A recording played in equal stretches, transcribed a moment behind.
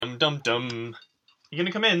Dum-dum-dum. You going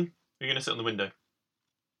to come in? Or are you going to sit on the window?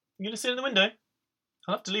 You're going to sit in the window?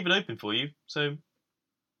 I'll have to leave it open for you, so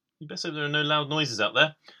you best hope there are no loud noises out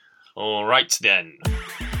there. All right, then.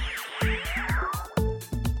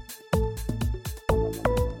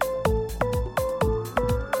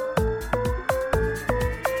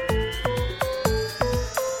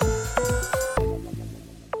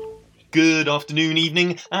 Good afternoon,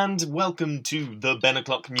 evening, and welcome to the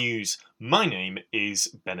thebenoclocknews. My name is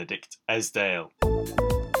Benedict Esdale.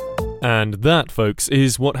 And that, folks,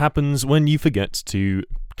 is what happens when you forget to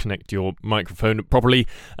connect your microphone properly.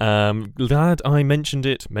 Glad I mentioned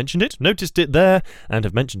it, noticed it there, and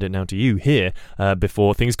have mentioned it now to you here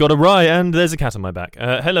before things got awry, and there's a cat on my back.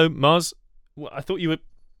 Hello, Mars. Well, I thought you were...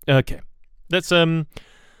 Okay. Let's, God,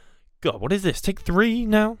 what is this? Take 3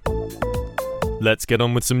 now? Let's get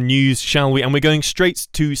on with some news, shall we? And we're going straight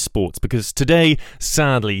to sports because today,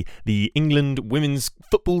 sadly, the England women's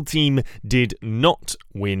football team did not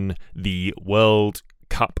win the World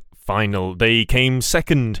Cup final. They came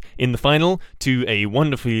second in the final to a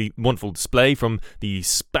wonderful display from the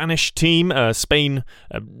Spanish team. Spain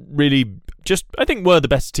really just, I think, were the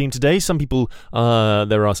best team today. Some people,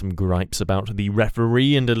 there are some gripes about the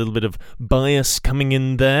referee and a little bit of bias coming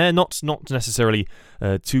in there. Not necessarily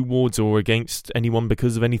towards or against anyone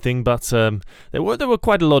because of anything, but there were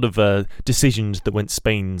quite a lot of decisions that went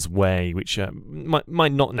Spain's way, which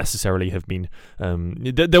might not necessarily have been.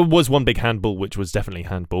 There was one big handball, which was definitely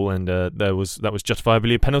handball, and that was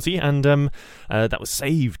justifiably a penalty, and that was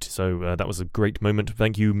saved. So that was a great moment.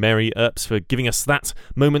 Thank you, Mary Earps, for giving us that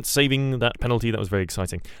moment, saving that penalty. That was very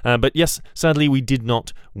exciting. But yes, sadly, we did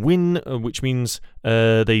not win, which means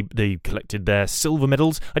they collected their silver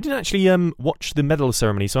medals. I didn't actually watch the medal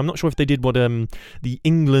ceremony, so I'm not sure if they did what the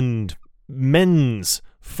England men's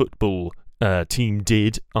football team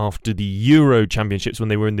did after the Euro Championships when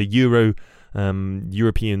they were in the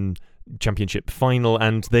European Championship final,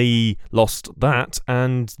 and they lost that,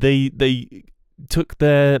 and they took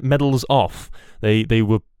their medals off. They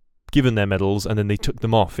were given their medals, and then they took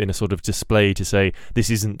them off in a sort of display to say this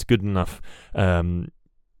isn't good enough.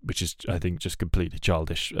 Which is, I think, just completely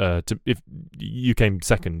childish. If you came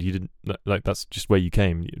second, you didn't that's just where you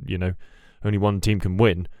came. You know, only one team can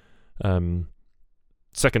win.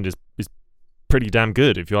 Second is pretty damn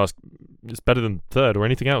good. If you ask, it's better than third or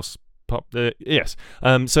anything else. Yes.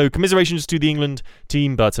 So commiserations to the England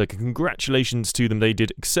team, but congratulations to them. They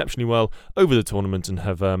did exceptionally well over the tournament and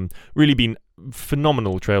have really been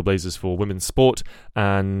phenomenal trailblazers for women's sport,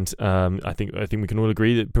 and I think we can all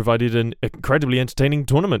agree that it provided an incredibly entertaining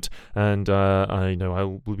tournament, and I know I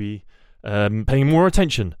will be paying more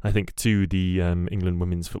attention, I think, to the England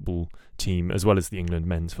women's football team as well as the England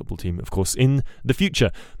men's football team, of course, in the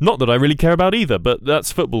future. Not that I really care about either, but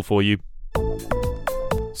that's football for you.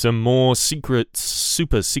 Some more super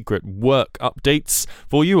secret work updates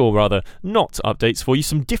for you, or rather not updates for you,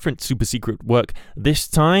 some different super secret work this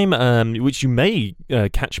time, which you may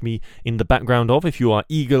catch me in the background of if you are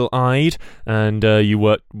eagle-eyed and you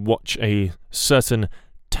watch a certain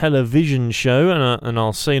television show, and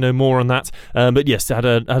I'll say no more on that. But yes, had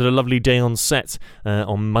a lovely day on set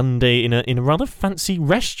on Monday in a rather fancy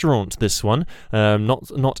restaurant. This one,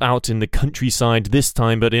 not out in the countryside this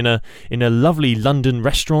time, but in a lovely London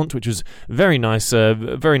restaurant, which was very nice.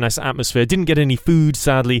 Very nice atmosphere. Didn't get any food,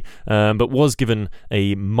 sadly, but was given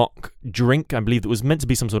a mock drink. I believe it was meant to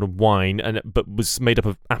be some sort of wine, but was made up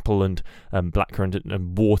of apple and blackcurrant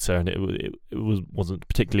and water, and it wasn't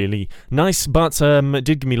particularly nice, but it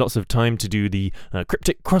did give me lots of time to do the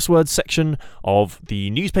cryptic crossword section of the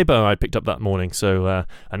newspaper I picked up that morning. So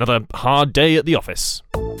another hard day at the office.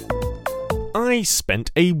 I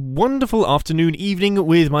spent a wonderful evening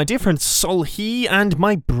with my dear friend Solhi and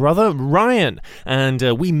my brother Ryan, and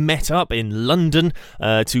we met up in London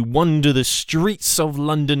to wander the streets of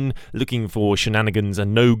London looking for shenanigans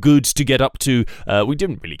and no goods to get up to. We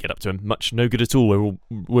didn't really get up to much no good at all.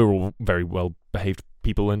 We're all very well behaved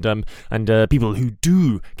people, and people who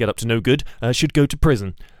do get up to no good should go to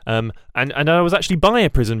prison. And I was actually by a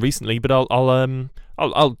prison recently, but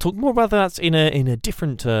I'll talk more about that in a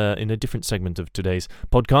different segment of today's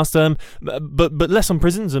podcast. But less on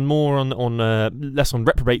prisons and more on less on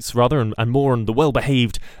reprobates rather, and more on the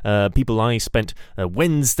well-behaved people I spent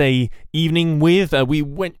Wednesday evening with. We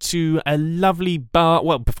went to a lovely bar.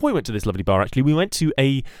 Well, before we went to this lovely bar, actually, we went to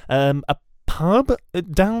a pub,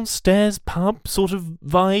 downstairs pub sort of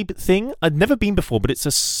vibe thing. I'd never been before, but it's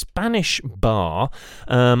a Spanish bar,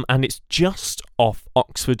 and it's just off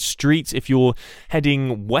Oxford Street. If you're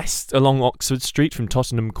heading west along Oxford Street from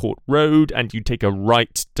Tottenham Court Road, and you take a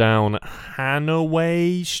right down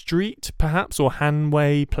Hanway Street, perhaps, or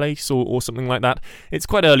Hanway Place, or something like that. It's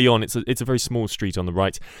quite early on. It's a very small street on the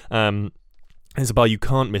right. It's a bar, you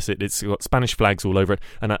can't miss it. It's got Spanish flags all over it.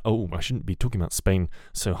 And I shouldn't be talking about Spain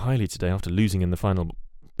so highly today after losing in the final.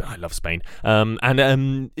 But I love Spain.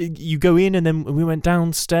 You go in, and then we went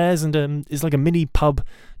downstairs, and it's like a mini pub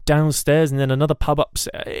downstairs, and then another pub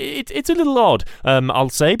upstairs. It's a little odd, I'll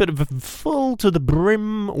say, but full to the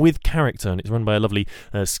brim with character, and it's run by a lovely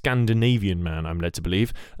Scandinavian man, I'm led to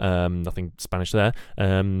believe. Nothing Spanish there.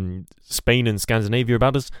 Spain and Scandinavia are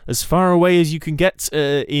about as far away as you can get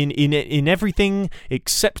in everything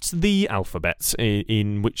except the alphabet,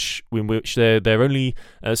 in which they're only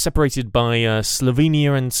separated by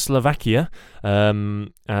Slovenia and Slovakia,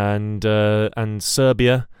 and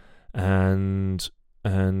Serbia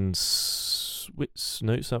and so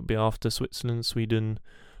that would be after Switzerland, Sweden,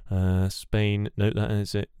 Spain. No, that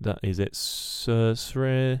is it.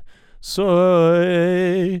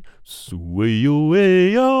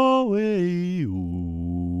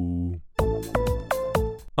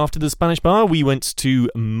 After the Spanish bar, we went to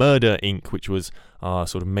Murder Inc., which was our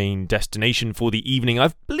sort of main destination for the evening.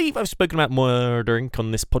 I believe I've spoken about Murder Inc.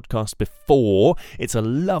 on this podcast before. It's a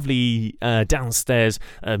lovely downstairs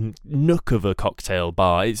nook of a cocktail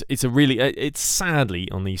bar. It's sadly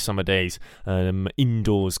on these summer days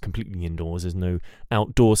indoors, completely indoors. There's no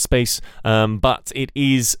outdoor space, but it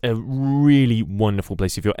is a really wonderful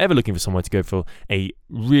place if you're ever looking for somewhere to go for a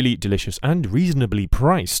really delicious and reasonably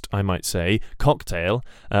priced, I might say, cocktail.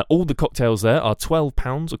 All the cocktails there are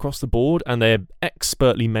 £12 across the board, and they're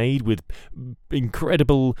expertly made with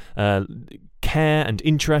incredible care and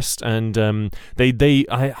interest, and I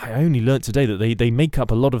only learnt today that they make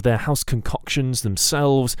up a lot of their house concoctions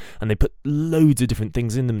themselves, and they put loads of different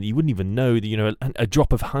things in them that you wouldn't even know. A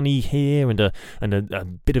drop of honey here, and a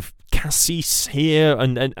bit of cassis here,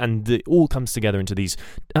 and it all comes together into these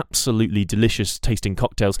absolutely delicious tasting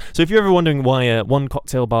cocktails. So if you're ever wondering why one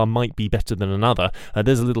cocktail bar might be better than another,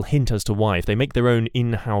 there's a little hint as to why. If they make their own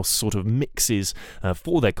in-house sort of mixes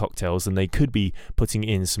for their cocktails, then they could be putting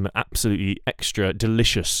in some absolutely extra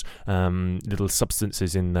delicious little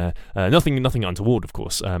substances in there. Nothing untoward, of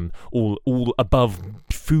course. All above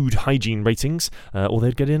food hygiene ratings, or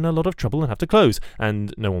they'd get in a lot of trouble and have to close,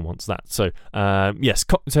 and no one wants that. So yes,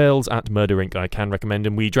 cocktails at Murder Inc. I can recommend,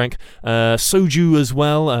 and we drank soju as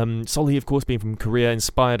well. Solly, of course, being from Korea,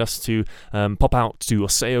 inspired us to pop out to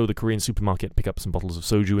Oseo, the Korean supermarket, pick up some bottles of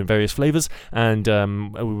soju in various flavours, and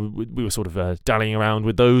we were sort of dallying around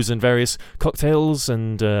with those and various cocktails,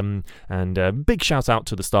 and big shout out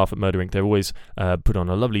to the staff at Murder Inc. They're always put on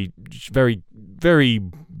a lovely, very, very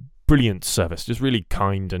brilliant service, just really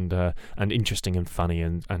kind and interesting and funny,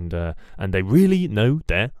 and they really know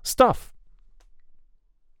their stuff.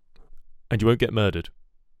 And you won't get murdered.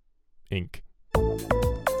 Inc.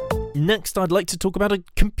 Next, I'd like to talk about a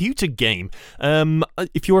computer game.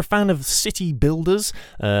 If you're a fan of city builders,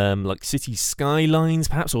 like City Skylines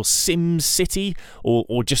perhaps, or Sim City,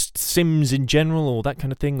 or just Sims in general, or that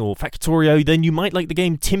kind of thing, or Factorio, then you might like the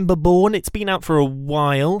game Timberborn. It's been out for a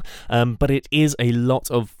while, but it is a lot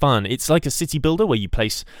of fun. It's like a city builder where you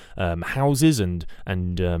place houses and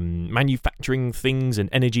manufacturing things and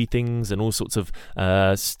energy things and all sorts of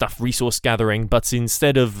stuff, resource gathering, but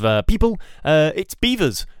instead of people, it's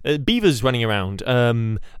beavers. Beavers running around,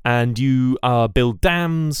 and you build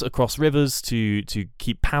dams across rivers to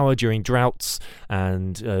keep power during droughts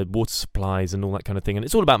and water supplies and all that kind of thing. And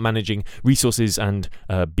it's all about managing resources and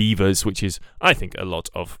beavers, which is, I think, a lot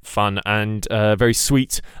of fun and very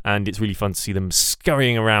sweet. And it's really fun to see them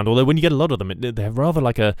scurrying around. Although when you get a lot of them, they're rather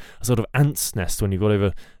like a sort of ant's nest. When you've got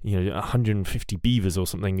over 150 beavers or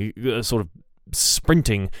something, sort of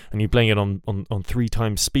sprinting, and you're playing it on 3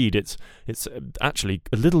 times speed, it's actually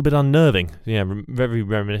a little bit unnerving. Yeah, very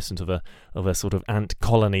reminiscent of a sort of ant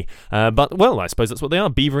colony. But well, I suppose that's what they are: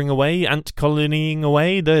 beavering away, ant colonying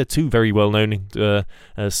away. They're two very well known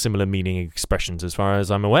similar meaning expressions as far as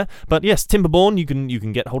I'm aware. But yes, Timberborn, you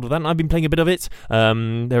can get hold of that, and I've been playing a bit of it.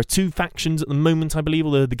 There are 2 factions at the moment, I believe,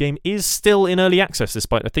 although the game is still in early access,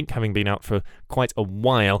 despite I think having been out for quite a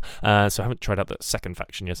while. So I haven't tried out that second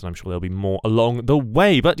faction yet, and I'm sure there'll be more along the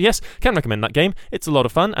way. But yes, can recommend that game. It's a lot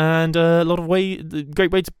of fun, and a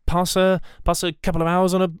great way to pass a couple of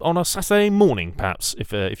hours on a Saturday morning, perhaps,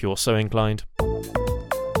 if you're so inclined.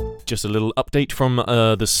 just a little update from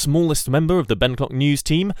the smallest member of the Ben O'Clock News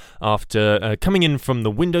team after coming in from the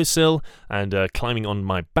windowsill and climbing on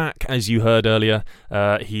my back, as you heard earlier.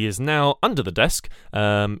 He is now under the desk.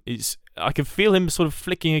 I can feel him sort of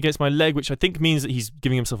flicking against my leg, which I think means that he's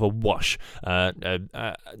giving himself a wash.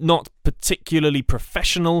 Not particularly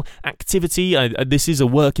professional activity. This is a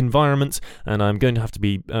work environment, and I'm going to have to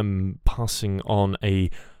be passing on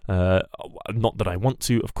not that I want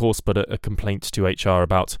to, of course, but a complaint to HR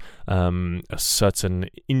about a certain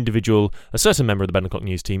individual, a certain member of the Ben O'Clock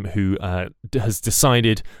News team who has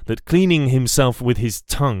decided that cleaning himself with his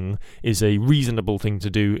tongue is a reasonable thing to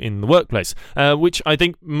do in the workplace, which I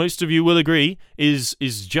think most of you will agree is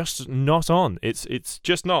just not on. It's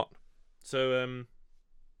just not. So,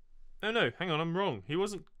 oh no, hang on, I'm wrong. He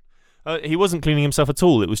wasn't cleaning himself at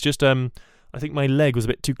all. It was just I think my leg was a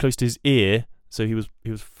bit too close to his ear. So he was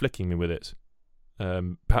flicking me with it,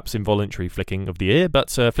 perhaps involuntary flicking of the ear, but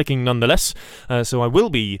flicking nonetheless. So I will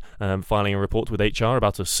be filing a report with HR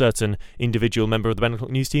about a certain individual member of the Ben O'Clock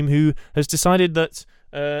News team who has decided that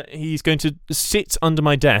he's going to sit under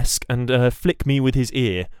my desk and flick me with his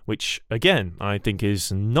ear, which, again, I think is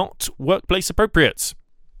not workplace appropriate.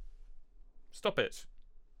 Stop it.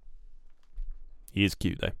 He is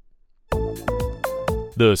cute, though.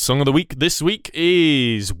 The song of the week this week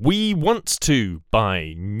is We Want To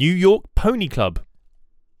by New York Pony Club.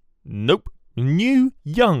 Nope. New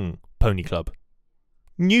Young Pony Club.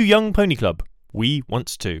 New Young Pony Club. We Want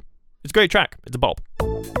To. It's a great track. It's a bop.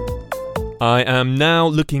 I am now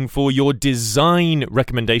looking for your design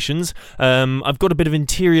recommendations. I've got a bit of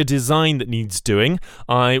interior design that needs doing.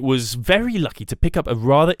 I was very lucky to pick up a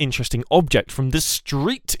rather interesting object from the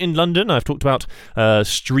street in London. I've talked about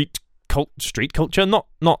street culture,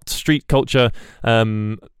 not street culture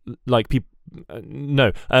like people.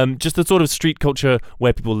 No, just the sort of street culture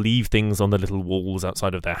where people leave things on the little walls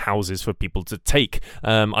outside of their houses for people to take.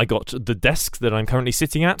 I got the desk that I'm currently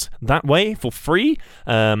sitting at that way for free,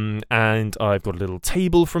 and I've got a little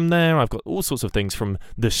table from there. I've got all sorts of things from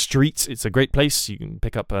the streets. It's a great place. You can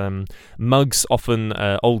pick up mugs, often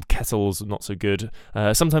old kettles, not so good.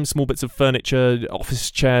 Sometimes small bits of furniture,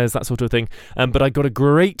 office chairs, that sort of thing. But I got a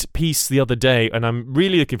great piece the other day, and I'm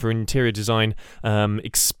really looking for an interior design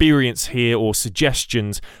experience here, or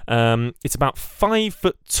suggestions. It's about 5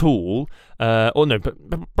 foot tall,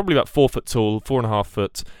 probably about 4 foot tall, 4.5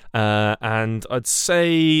 foot, and I'd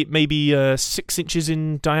say maybe 6 inches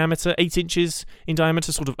in diameter, 8 inches in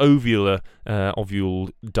diameter, sort of ovule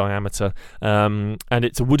diameter, and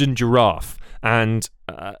it's a wooden giraffe, and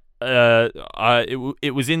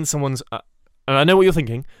it was in someone's, and I know what you're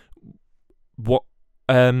thinking. What?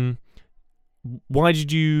 Why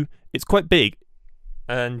did you? It's quite big.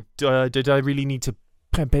 And did I really need to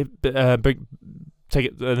take it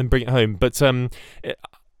and then bring it home? But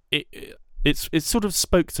it sort of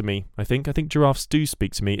spoke to me. I think giraffes do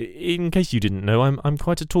speak to me. In case you didn't know, I'm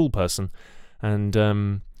quite a tall person, and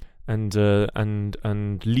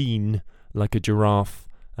lean like a giraffe.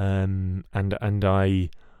 And I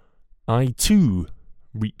too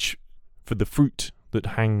reach for the fruit that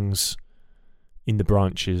hangs in the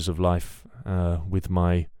branches of life with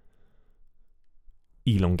my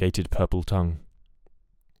elongated purple tongue.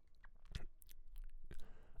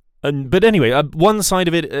 But anyway, one side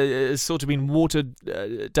of it has sort of been water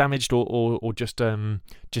damaged or just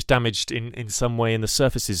damaged in some way, and the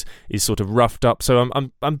surface is sort of roughed up. So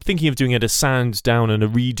I'm thinking of doing it a sand down and a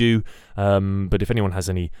redo. But if anyone has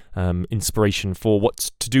any inspiration for what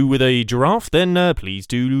to do with a giraffe, then please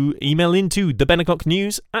do email into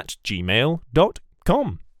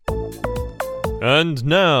thebenoclocknews@gmail.com. And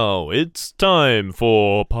now it's time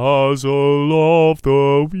for Puzzle of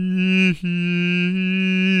the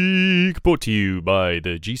Week, brought to you by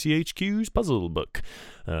the GCHQ's Puzzle Book.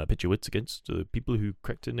 Pit your wits against people who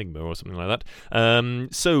cracked Enigma or something like that.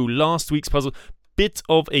 So last week's puzzle, bit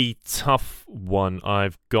of a tough one,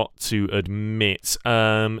 I've got to admit.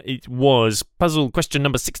 It was puzzle question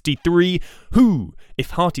number 63. Who?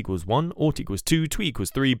 If heart equals 1, ought equals 2, twee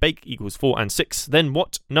equals 3, bake equals 4 and 6, then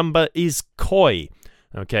what number is koi?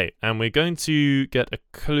 Okay, and we're going to get a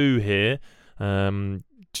clue here.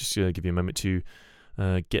 Just give you a moment to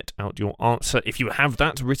get out your answer. If you have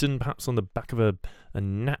that written perhaps on the back of a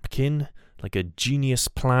napkin, like a genius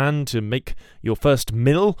plan to make your first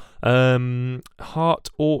meal. Heart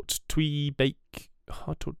ought twee bake.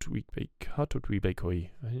 Heart ought twee bake. Heart ought twee bake. Oi.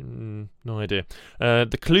 No idea.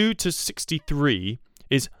 The clue to 63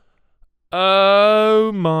 is.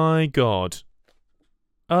 Oh my god.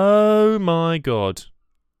 Oh my god.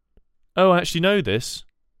 Oh, I actually know this.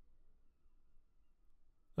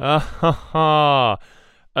 Ah ha ha.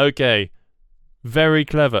 Okay. Very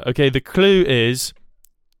clever. Okay, the clue is...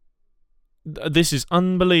 This is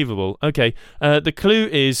unbelievable. Okay, the clue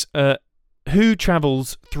is who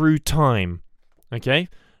travels through time. Okay,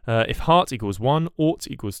 if heart equals 1, ought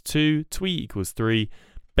equals 2, twee equals 3,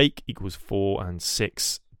 bake equals 4 and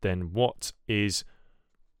 6, then what is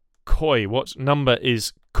koi? What number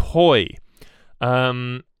is koi?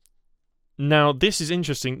 Now, this is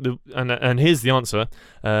interesting, and here's the answer.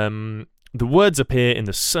 The words appear in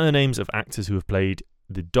the surnames of actors who have played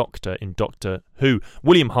the Doctor in Doctor Who.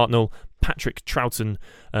 William Hartnell, Patrick Troughton,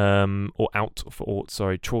 or out for aught,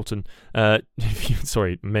 sorry, Troughton.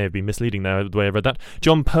 Sorry, may have been misleading there the way I read that.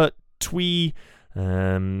 John Pertwee,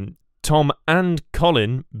 Tom and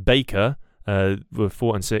Colin Baker were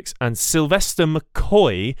 4 and 6, and Sylvester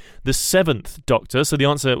McCoy, the 7th Doctor. So the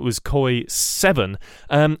answer was Koi 7.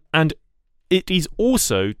 And it is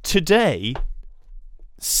also today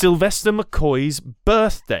Sylvester McCoy's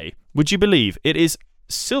birthday. Would you believe it is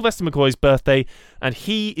Sylvester McCoy's birthday, and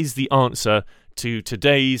he is the answer to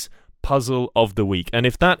today's puzzle of the week. And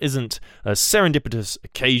if that isn't a serendipitous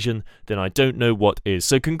occasion, then I don't know what is.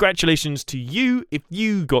 So congratulations to you if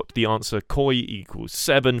you got the answer Koi equals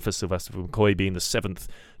 7 for Sylvester McCoy being the 7th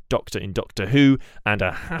Doctor in Doctor Who, and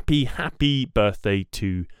a happy birthday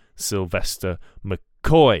to Sylvester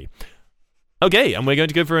McCoy. Okay, and we're going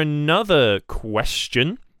to go for another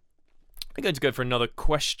question. Let's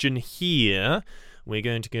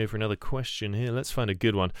find a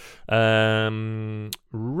good one.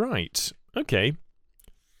 Right. Okay.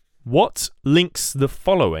 What links the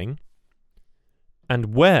following,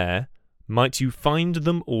 and where might you find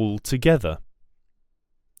them all together?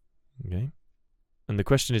 Okay. And the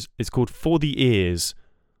question is, it's called For the Ears.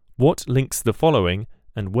 What links the following,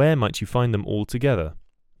 and where might you find them all together?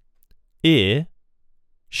 Ear,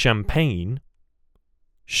 champagne,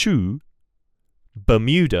 shoe,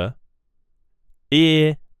 Bermuda,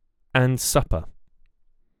 ear, and supper.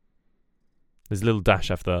 There's a little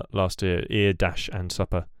dash after that last ear dash and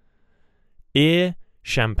supper. Ear,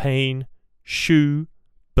 champagne, shoe,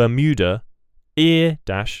 Bermuda, ear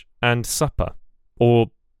dash and supper.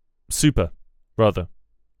 Or super, rather.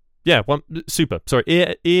 Yeah, super. Sorry,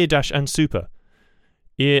 ear dash and super.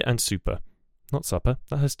 Ear and super. Not supper.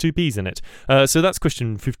 That has 2 P's in it. So that's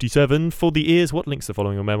question 57. For the ears, what links the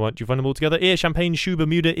following, or where might you find them all together? Ear, champagne, shoe,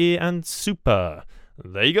 Bermuda, ear, and super.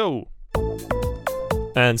 There you go.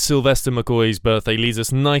 And Sylvester McCoy's birthday leads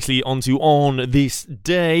us nicely onto On This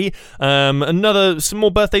Day. Some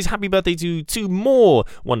more birthdays. Happy birthday to 2 more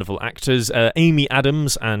wonderful actors, Amy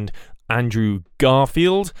Adams and Andrew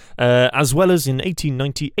Garfield, as well as in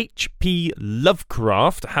 1890, H.P.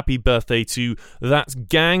 Lovecraft. Happy birthday to that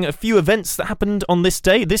gang. A few events that happened on this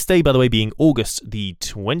day. This day, by the way, being August the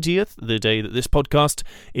 20th, the day that this podcast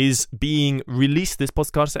is being released, this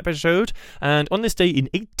podcast episode. And on this day in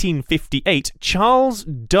 1858, Charles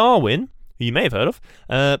Darwin, who you may have heard of,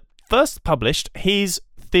 first published his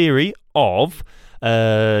theory of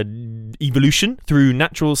evolution through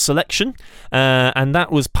natural selection, and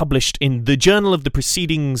that was published in the Journal of the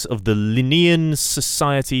Proceedings of the Linnean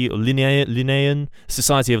Society, or Linnean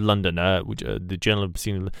Society of London, the Journal of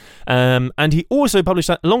Proceedings. And he also published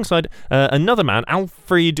that alongside another man,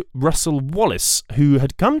 Alfred Russel Wallace, who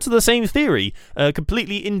had come to the same theory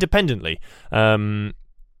completely independently.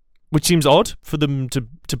 Which seems odd for them to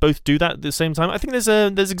both do that at the same time. I think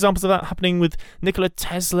there's examples of that happening with Nikola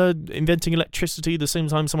Tesla inventing electricity the same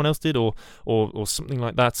time someone else did, or something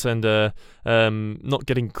like that, and not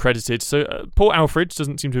getting credited. So poor Alfred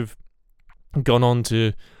doesn't seem to have gone on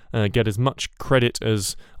to get as much credit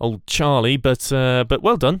as old Charlie, but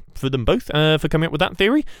well done for them both for coming up with that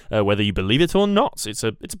theory, whether you believe it or not. It's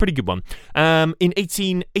a pretty good one. In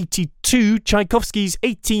 1882, Tchaikovsky's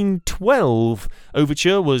 1812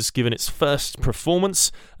 overture was given its first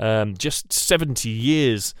performance, just 70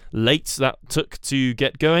 years late that took to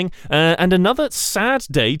get going. And another sad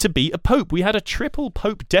day to be a pope. We had a triple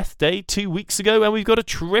pope death day 2 weeks ago, and we've got a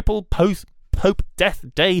triple pope death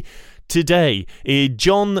day today.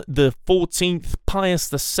 John the 14th, Pius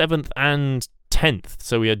the 7th, and 10th.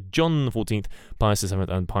 So we had John the 14th, Pius the 7th,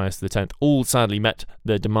 and Pius the 10th, all sadly met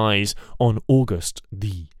their demise on August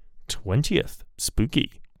the 20th.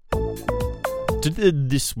 Spooky.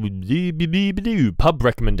 This pub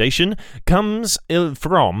recommendation comes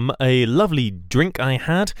from a lovely drink I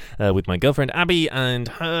had with my girlfriend Abby and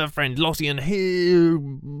her friend Lottie and her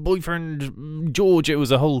boyfriend George. It was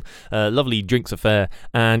a whole lovely drinks affair,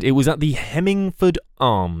 and it was at the Hemmingford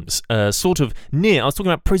Arms, sort of near, I was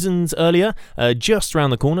talking about prisons earlier, just around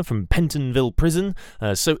the corner from Pentonville Prison.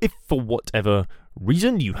 So if for whatever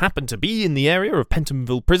reason you happen to be in the area of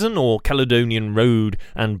Pentonville Prison or Caledonian Road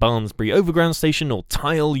and Barnsbury Overground Station or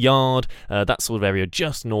Tile Yard, that sort of area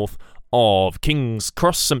just north of King's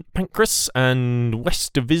Cross, St Pancras and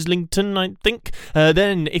west of Islington, I think,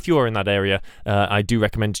 then if you are in that area, I do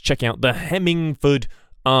recommend checking out the Hemmingford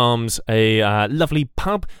Arms, a lovely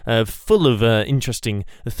pub full of interesting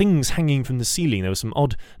things hanging from the ceiling. There were some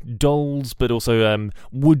odd dolls, but also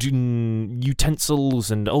wooden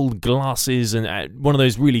utensils and old glasses, and one of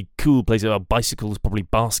those really cool places. Bicycles, probably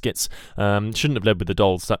baskets. Shouldn't have led with the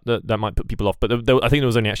dolls. That might put people off. But I think there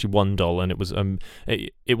was only actually one doll, and it was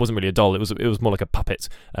it wasn't really a doll. It was more like a puppet.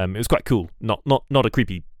 It was quite cool. Not a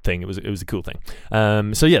creepy thing. It was a cool thing.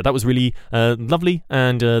 So yeah, that was really lovely,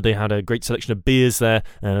 and they had a great selection of beers there,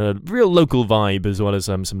 and a real local vibe, as well as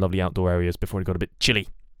some lovely outdoor areas before it got a bit chilly.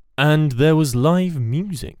 And there was live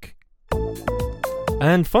music.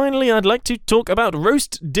 And finally, I'd like to talk about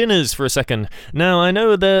roast dinners for a second. Now, I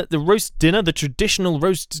know the roast dinner, the traditional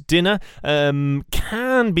roast dinner,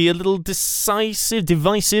 can be a little divisive,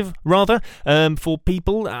 for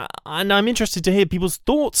people. And I'm interested to hear people's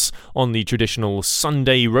thoughts on the traditional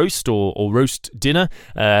Sunday roast or roast dinner.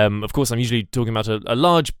 Of course, I'm usually talking about a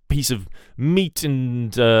large piece of meat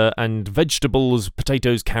and vegetables,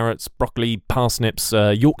 potatoes, carrots, broccoli, parsnips,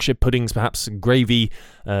 Yorkshire puddings, perhaps gravy,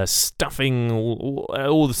 stuffing,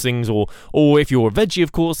 all the things, or if you're a veggie,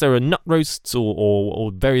 of course, there are nut roasts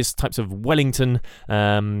or various types of Wellington,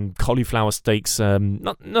 cauliflower steaks,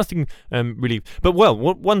 nothing really. But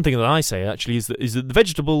one thing that I say actually is that the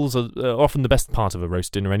vegetables are often the best part of a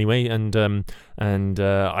roast dinner anyway, and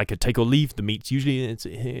I could take or leave the meat. Usually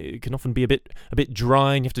it can often be a bit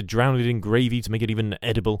dry, and you have to drown it in gravy to make it even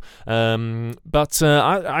edible. But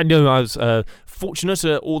I know I was fortunate,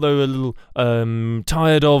 although a little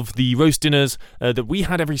tired of the roast dinners that we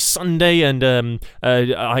had every Sunday, and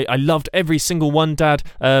I loved every single one, Dad.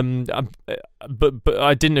 But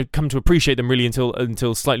I didn't come to appreciate them really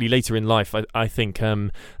until slightly later in life. I think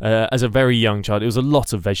as a very young child, it was a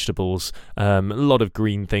lot of vegetables, a lot of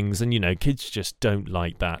green things, and kids just don't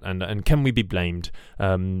like that. And can we be blamed?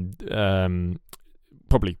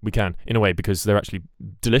 Probably we can, in a way, because they're actually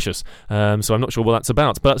delicious. So I'm not sure what that's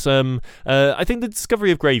about. But I think the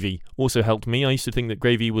discovery of gravy also helped me. I used to think that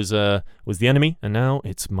gravy was the enemy, and now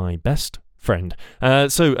it's my best friend.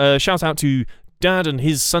 So shout out to Dad and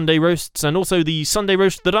his Sunday roasts, and also the Sunday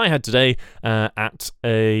roast that I had today at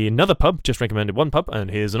another pub. Just recommended one pub,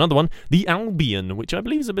 and here's another one, the Albion, which I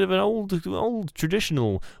believe is a bit of an old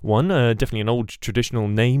traditional one. Definitely an old traditional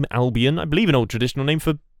name, Albion. I believe an old traditional name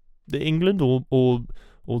for England or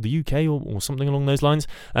the UK or something along those lines.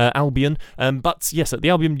 Albion. But yes, at the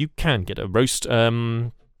Albion you can get a roast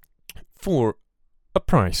for a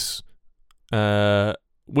price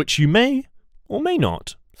which you may or may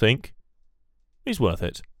not think is worth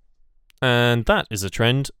it. And that is a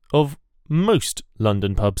trend of most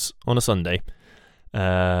London pubs on a Sunday.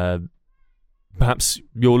 Perhaps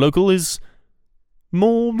your local is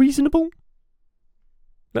more reasonable,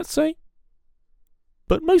 let's say.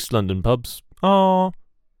 But most London pubs are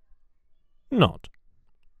not.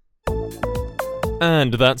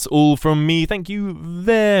 And that's all from me. Thank you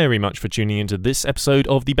very much for tuning into this episode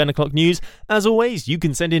of the Ben O'Clock News. As always, you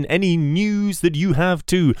can send in any news that you have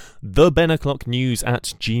to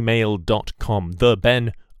thebenoclocknews@gmail.com.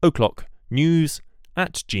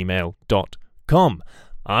 thebenoclocknews@gmail.com.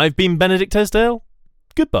 I've been Benedict Tesdale.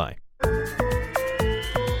 Goodbye.